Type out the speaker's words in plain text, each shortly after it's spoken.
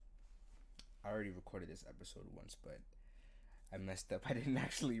already recorded this episode once, but I messed up. I didn't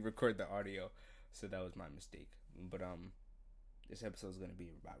actually record the audio, so that was my mistake. But this episode is gonna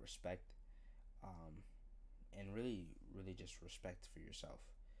be about respect, um, and really just respect for yourself.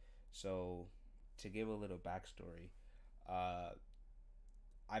 So, to give a little backstory, uh,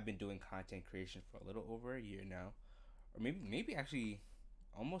 I've been doing content creation for a little over a year now, or maybe actually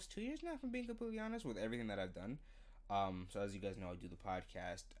almost 2 years now. If I'm being completely honest with everything that I've done. So as you guys know, I do the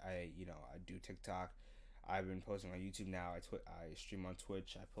podcast. I do TikTok. I've been posting on YouTube now. I stream on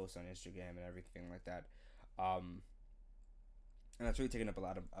Twitch. I post on Instagram and everything like that. Um, and that's really taken up a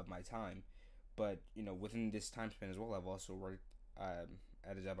lot of my time. But within this time span as well, I've also worked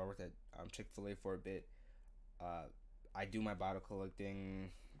at a job. I worked at Chick-fil-A for a bit. Uh, I do my bottle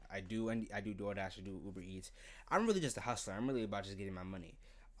collecting. I do DoorDash. I do Uber Eats. I'm really just a hustler. I'm really about just getting my money.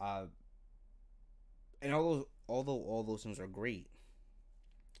 Uh, and although all those things are great,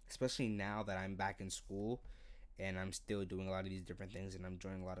 especially now that I'm back in school and I'm still doing a lot of these different things and I'm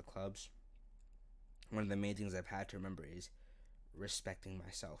joining a lot of clubs, one of the main things I've had to remember is respecting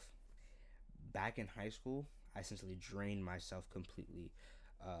myself. Back in high school, I essentially drained myself completely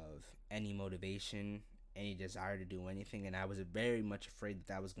of any motivation, any desire to do anything, and I was very much afraid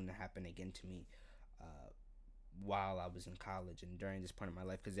that was going to happen again to me uh, while I was in college and during this point of my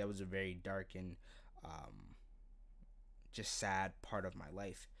life, because that was a very dark and um, just sad part of my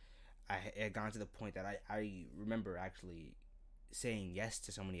life. I had gone to the point that I remember actually saying yes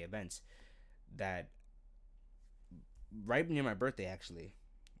to so many events that right near my birthday, actually,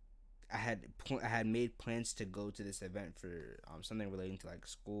 I had made plans to go to this event for something relating to like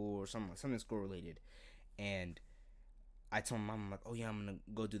school or something school related, and I told my mom, I'm like, oh yeah, I'm gonna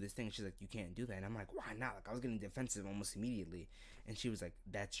go do this thing. She's like, you can't do that, and I'm like, why not? Like I was getting defensive almost immediately, and she was like,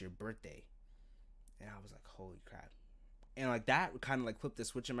 that's your birthday, and I was like, holy crap, and like that kind of like flipped the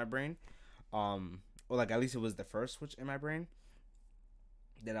switch in my brain, or like at least it was the first switch in my brain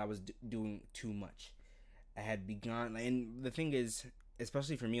that I was doing too much. I had begun, and the thing is,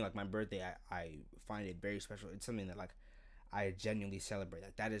 especially for me, like my birthday, I find it very special. It's something that like I genuinely celebrate.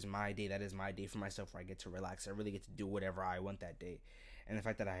 Like that is my day. That is my day for myself where I get to relax. I really get to do whatever I want that day. And the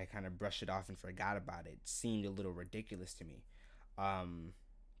fact that I kind of brushed it off and forgot about it seemed a little ridiculous to me. Um,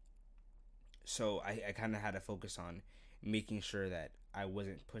 so I kind of had to focus on making sure that I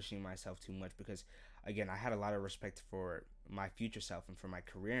wasn't pushing myself too much because, again, I had a lot of respect for my future self and for my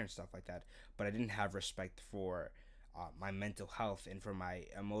career and stuff like that, but I didn't have respect for my mental health and for my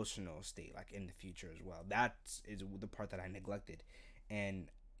emotional state, like in the future as well. That is the part that I neglected, and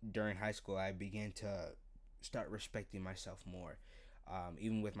during high school, I began to start respecting myself more.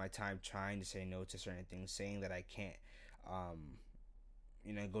 Even with my time trying to say no to certain things, saying that I can't.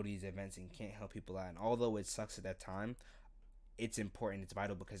 Go to these events and can't help people out. And although it sucks at that time, it's important, it's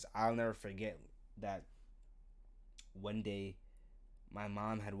vital because I'll never forget that one day my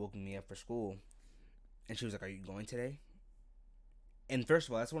mom had woken me up for school and she was like, are you going today? And first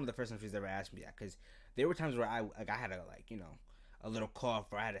of all, that's one of the first times she's ever asked me that because there were times where I had a little cough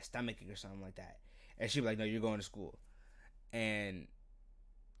or I had a stomachache or something like that. And she'd be like, no, you're going to school. And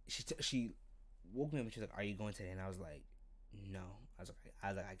she woke me up and she was like, are you going today? And I was like, no.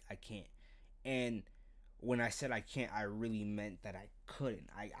 I can't. And when I said I can't, I really meant that I couldn't.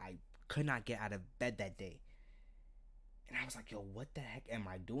 I could not get out of bed that day. And I was like, yo, what the heck am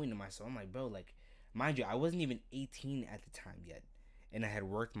I doing to myself? I'm like, bro, like, mind you, I wasn't even 18 at the time yet. And I had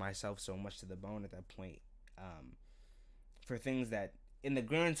worked myself so much to the bone at that point for things that, in the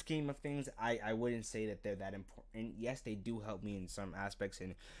grand scheme of things, I wouldn't say that they're that important. Yes, they do help me in some aspects,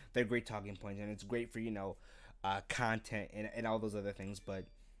 and they're great talking points, and it's great for, content and all those other things. But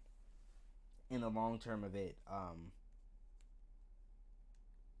in the long term of it,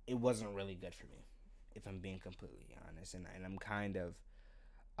 it wasn't really good for me, if I'm being completely honest. And I'm kind of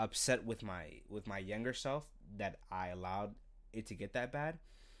upset with my younger self that I allowed it to get that bad.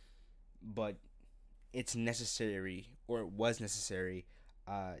 But it's necessary, or it was necessary,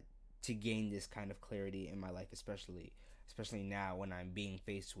 uh, to gain this kind of clarity in my life, especially now when I'm being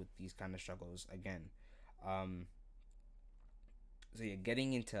faced with these kind of struggles again. Um, so yeah,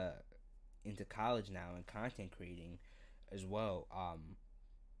 getting into college now and content creating as well.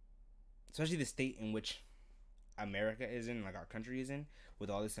 Especially the state in which America is in, like our country is in, with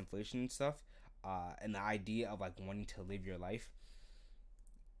all this inflation and stuff, and the idea of like wanting to live your life,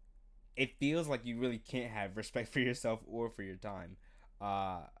 it feels like you really can't have respect for yourself or for your time.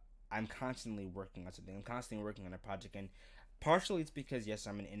 Uh, I'm constantly working on something. I'm constantly working on a project, and partially it's because yes,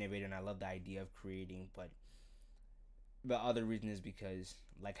 I'm an innovator and I love the idea of creating, but the other reason is because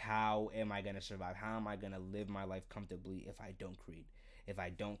like how am I gonna survive? How am I gonna live my life comfortably if I don't create? if I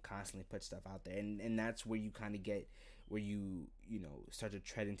don't constantly put stuff out there. And that's where you kind of get where you know start to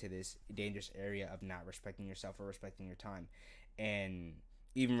tread into this dangerous area of not respecting yourself or respecting your time and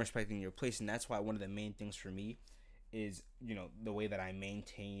even respecting your place. And that's why one of the main things for me is, you know, the way that I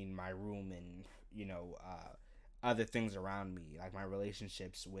maintain my room and, you know, other things around me, like my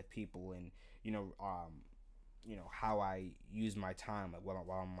relationships with people and, you know, how I use my time, like while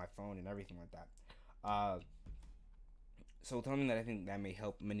I'm on my phone and everything like that. Uh, so something that I think that may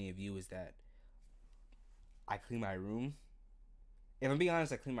help many of you is that I clean my room. If I'm being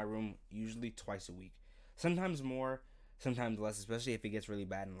honest, I clean my room usually twice a week. Sometimes more, sometimes less, especially if it gets really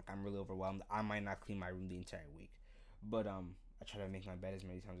bad and like I'm really overwhelmed. I might not clean my room the entire week. But I try to make my bed as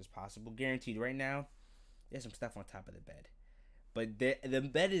many times as possible. Guaranteed right now, there's some stuff on top of the bed. But the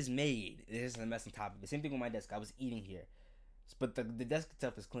bed is made. There's a mess on top of it. Same thing with my desk. I was eating here. But the desk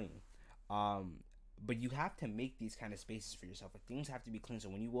itself is clean. Um, but you have to make these kind of spaces for yourself. Like things have to be clean. So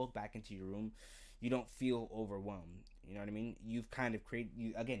when you walk back into your room, you don't feel overwhelmed. You know what I mean? You've kind of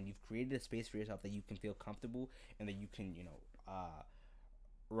you've created a space for yourself that you can feel comfortable and that you can,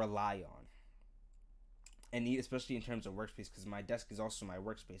 rely on. And especially in terms of workspace, because my desk is also my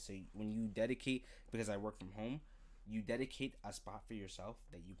workspace. So when you dedicate, because I work from home, you dedicate a spot for yourself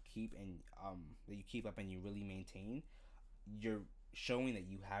that you keep and that you keep up and you really maintain. You're showing that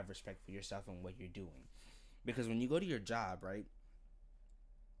you have respect for yourself and what you're doing. Because when you go to your job, right,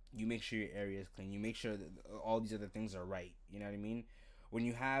 you make sure your area is clean. You make sure that all these other things are right. You know what I mean? When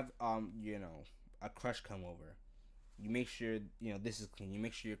you have a crush come over, you make sure this is clean. You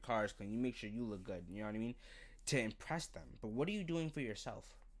make sure your car is clean. You make sure you look good. You know what I mean? To impress them. But what are you doing for yourself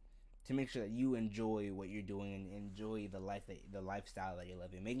to make sure that you enjoy what you're doing and enjoy the lifestyle that you're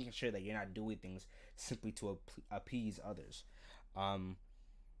living? Making sure that you're not doing things simply to appease others. And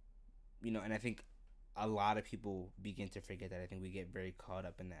I think a lot of people begin to forget that. I think we get very caught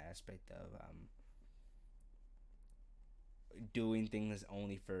up in the aspect of doing things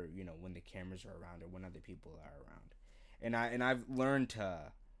only for when the cameras are around or when other people are around. And I've learned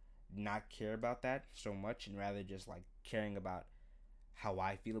to not care about that so much and rather just like caring about how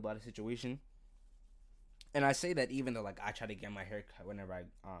I feel about a situation. And I say that even though like I try to get my hair cut whenever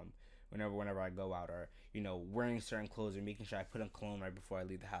I go out, or wearing certain clothes or making sure I put on cologne right before I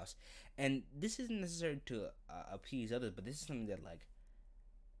leave the house. And this isn't necessary to appease others, but this is something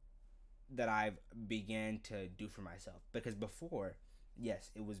that I've began to do for myself. Because before, yes,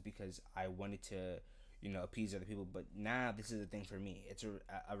 it was because I wanted to appease other people, but now this is a thing for me. It's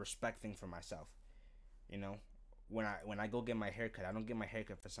a respect thing for myself. When I go get my haircut, I don't get my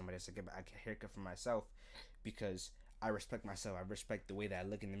haircut for somebody else. I get a haircut for myself because I respect myself. I respect the way that I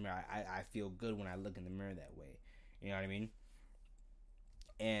look in the mirror. I feel good when I look in the mirror that way. You know what I mean?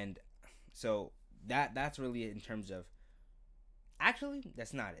 And so that's really it in terms of. Actually,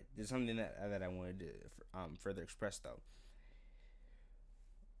 that's not it. There's something that I wanted to further express though.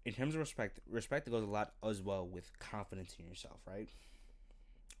 In terms of respect goes a lot as well with confidence in yourself, right?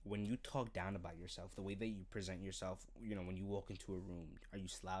 When you talk down about yourself, the way that you present yourself, when you walk into a room, are you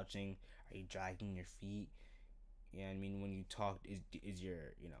slouching? Are you dragging your feet? You know what I mean? When you talk, is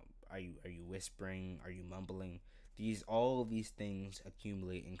your, are you whispering? Are you mumbling? All of these things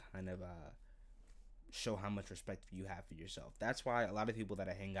accumulate and kind of show how much respect you have for yourself. That's why a lot of people that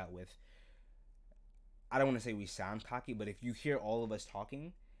I hang out with, I don't want to say we sound cocky, but if you hear all of us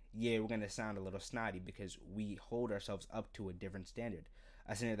talking, yeah, we're going to sound a little snotty because we hold ourselves up to a different standard.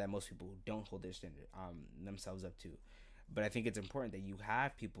 A standard that most people don't hold their standard themselves up to. But I think it's important that you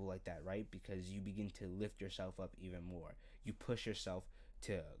have people like that, right? Because you begin to lift yourself up even more. You push yourself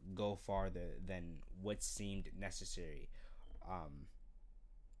to go farther than what seemed necessary.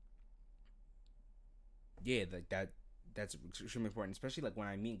 That's extremely important, especially like when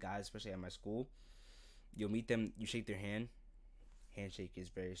I meet guys, especially at my school. You'll meet them, you shake their hand. Handshake is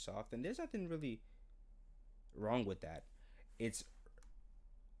very soft, and there's nothing really wrong with that. It's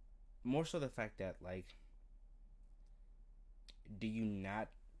more so the fact that, like, do you not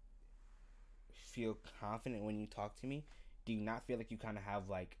feel confident when you talk to me? Do you not feel like you kind of have,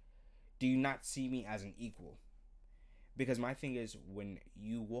 like, do you not see me as an equal? Because my thing is, when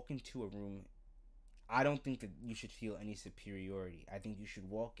you walk into a room, I don't think that you should feel any superiority. I think you should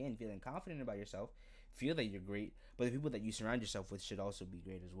walk in feeling confident about yourself, feel that you're great, but the people that you surround yourself with should also be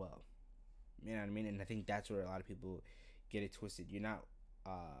great as well. You know what I mean? And I think that's where a lot of people get it twisted. You're not,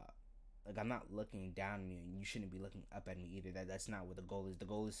 like, I'm not looking down on you, and you shouldn't be looking up at me either. That's not what the goal is. The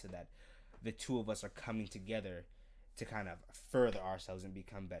goal is so that the two of us are coming together to kind of further ourselves and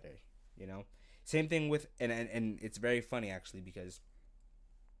become better. Same thing with, and it's very funny actually, because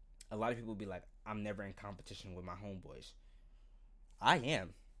a lot of people be like, I'm never in competition with my homeboys. I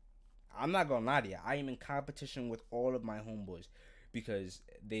am. I'm not gonna lie to you. I am in competition with all of my homeboys because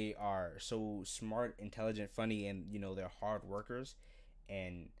they are so smart, intelligent, funny, and they're hard workers,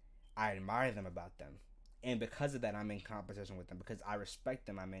 and I admire them about them. And because of that, I'm in competition with them. Because I respect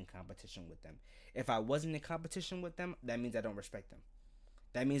them, I'm in competition with them. If I wasn't in competition with them, that means I don't respect them.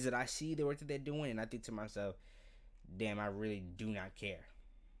 That means that I see the work that they're doing, and I think to myself, "Damn, I really do not care.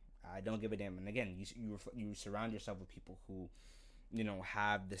 I don't give a damn." And again, you surround yourself with people who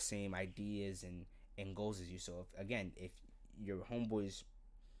have the same ideas and goals as you. So if your homeboys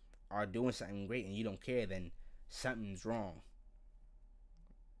are doing something great and you don't care, then something's wrong.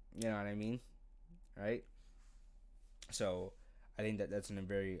 You know what I mean, right? So I think that that's a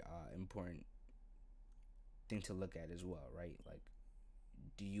very important thing to look at as well, right? Like,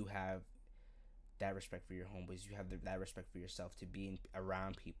 do you have that respect for your homeboys? You have that respect for yourself to be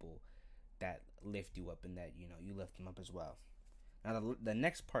around people that lift you up and that you lift them up as well. Now the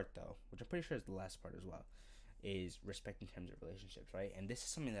next part though, which I'm pretty sure is the last part as well, is respect in terms of relationships, right? And this is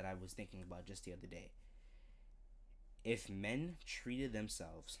something that I was thinking about just the other day. If men treated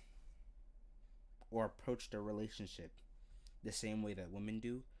themselves or approached a relationship the same way that women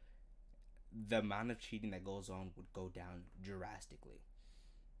do, the amount of cheating that goes on would go down drastically.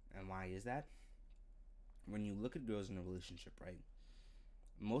 And why is that? When you look at girls in a relationship, right?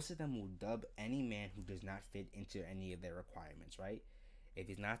 Most of them will dub any man who does not fit into any of their requirements, right? If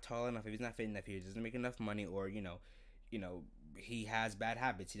he's not tall enough, if he's not fit enough, if he doesn't make enough money, or he has bad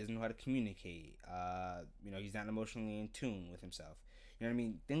habits, he doesn't know how to communicate, he's not emotionally in tune with himself. You know what I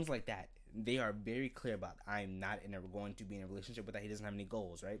mean? Things like that. They are very clear about. I'm not going to be in a relationship with that. He doesn't have any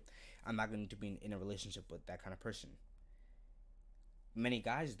goals, right? I'm not going to be in a relationship with that kind of person. Many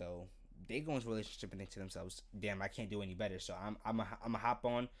guys though, they go into a relationship and think to themselves, "Damn, I can't do any better. So I'm a hop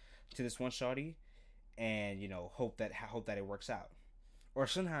on to this one shawty, and hope that it works out." Or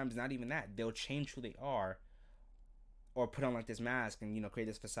sometimes not even that. They'll change who they are, or put on like this mask and create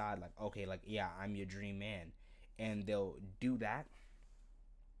this facade like, okay, like, yeah, I'm your dream man, and they'll do that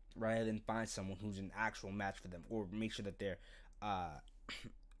rather than find someone who's an actual match for them, or make sure that they're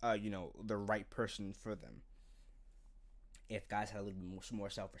the right person for them. If guys had a little bit more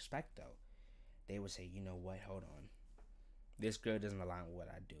self-respect though, they would say, "You know what, hold on, this girl doesn't align with what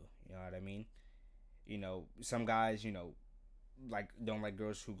I do." You know what I mean? Some guys like don't like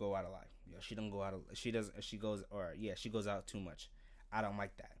girls who go out a lot. She don't go out she goes, or yeah, she goes out too much. I don't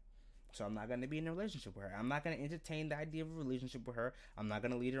like that. So I'm not going to be in a relationship with her. I'm not going to entertain the idea of a relationship with her. I'm not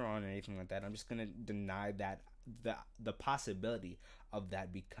going to lead her on or anything like that. I'm just going to deny that the possibility of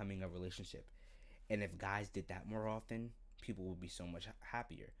that becoming a relationship. And if guys did that more often, people would be so much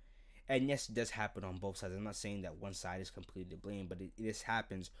happier. And yes, it does happen on both sides. I'm not saying that one side is completely to blame, but this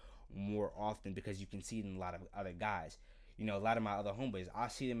happens more often because you can see it in a lot of other guys. A lot of my other homeboys, I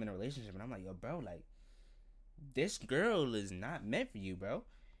see them in a relationship and I'm like, "Yo, bro, like, this girl is not meant for you, bro."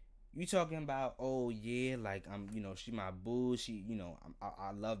 You talking about, "Oh yeah, like, she my boo, she,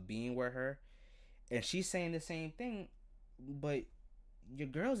 I love being with her," and she's saying the same thing, but your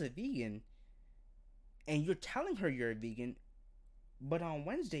girl's a vegan, and you're telling her you're a vegan, but on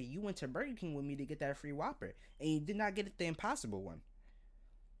Wednesday you went to Burger King with me to get that free Whopper, and you did not get it the Impossible one,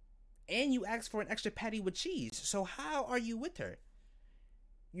 and you asked for an extra patty with cheese. So how are you with her?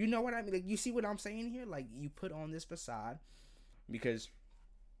 You know what I mean? Like, you see what I'm saying here? Like, you put on this facade because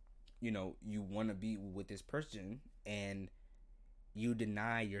you want to be with this person, and you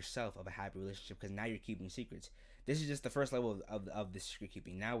deny yourself of a happy relationship because now you're keeping secrets. This is just the first level of the secret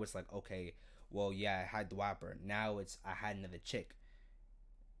keeping. Now it's like, okay, well, yeah, I had the Whopper. Now it's, I had another chick.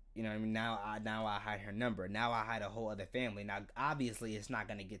 You know what I mean? Now I hide her number. Now I hide a whole other family. Now, obviously, it's not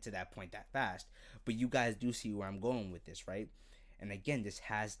going to get to that point that fast. But you guys do see where I'm going with this, right? And again, this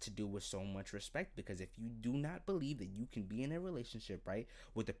has to do with so much respect, because if you do not believe that you can be in a relationship, right,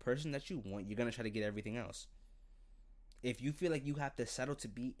 with the person that you want, you're going to try to get everything else. If you feel like you have to settle to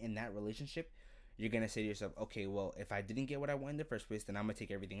be in that relationship, you're going to say to yourself, okay, well, if I didn't get what I want in the first place, then I'm going to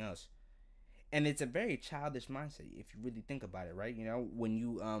take everything else. And it's a very childish mindset if you really think about it, right? When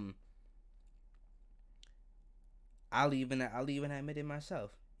you I'll even admit it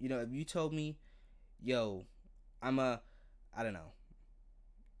myself. If you told me, "Yo, I don't know,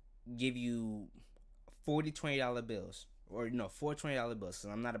 give you 40 $20 bills, or four $20 bills, because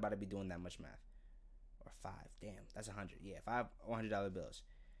I'm not about to be doing that much math, or five, damn, that's 100, yeah, five $100 bills."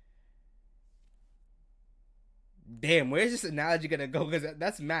 Damn, where's this analogy gonna go? Because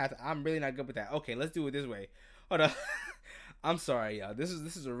that's math. I'm really not good with that. Okay, let's do it this way. Hold on. I'm sorry, y'all. This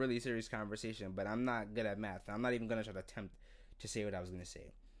is a really serious conversation, but I'm not good at math. I'm not even gonna try to attempt to say what I was gonna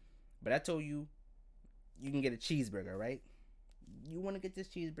say. But I told you, you can get a cheeseburger, right? you want to get this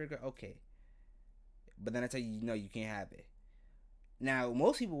cheeseburger, okay. But then I tell you, no, you can't have it. Now,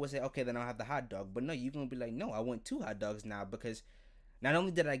 most people would say, okay, then I'll have the hot dog. But no, you're gonna be like, no, I want 2 hot dogs now because not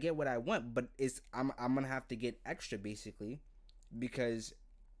only did I get what I want, but I'm gonna have to get extra basically because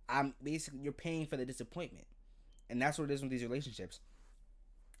you're paying for the disappointment, and that's what it is with these relationships.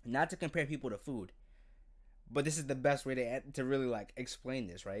 Not to compare people to food, but this is the best way to really like explain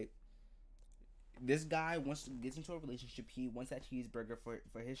this, right? This guy gets into a relationship. He wants that cheeseburger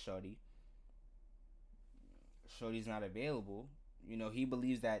for his shorty. Shorty's not available. He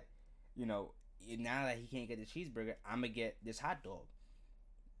believes that, now that he can't get the cheeseburger, I'm gonna get this hot dog.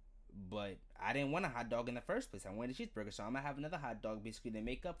 But I didn't want a hot dog in the first place. I wanted a cheeseburger, so I'm gonna have another hot dog basically to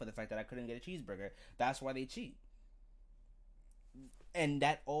make up for the fact that I couldn't get a cheeseburger. That's why they cheat. And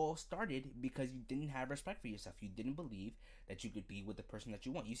that all started because you didn't have respect for yourself. You didn't believe that you could be with the person that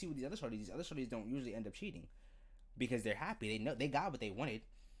you want. You see with these other shorties don't usually end up cheating because they're happy. They know they got what they wanted.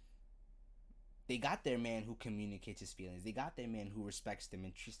 They got their man who communicates his feelings. They got their man who respects them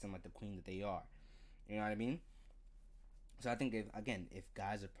and treats them like the queen that they are. You know what I mean? So I think if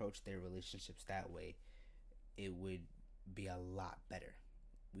guys approach their relationships that way, it would be a lot better.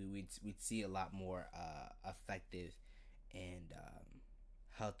 We'd see a lot more effective and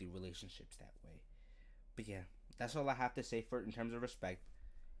healthy relationships that way. But yeah, that's all I have to say for in terms of respect.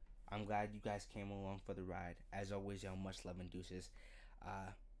 I'm glad you guys came along for the ride. As always, y'all, much love and deuces.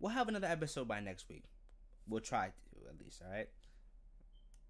 We'll have another episode by next week. We'll try to, at least, all right?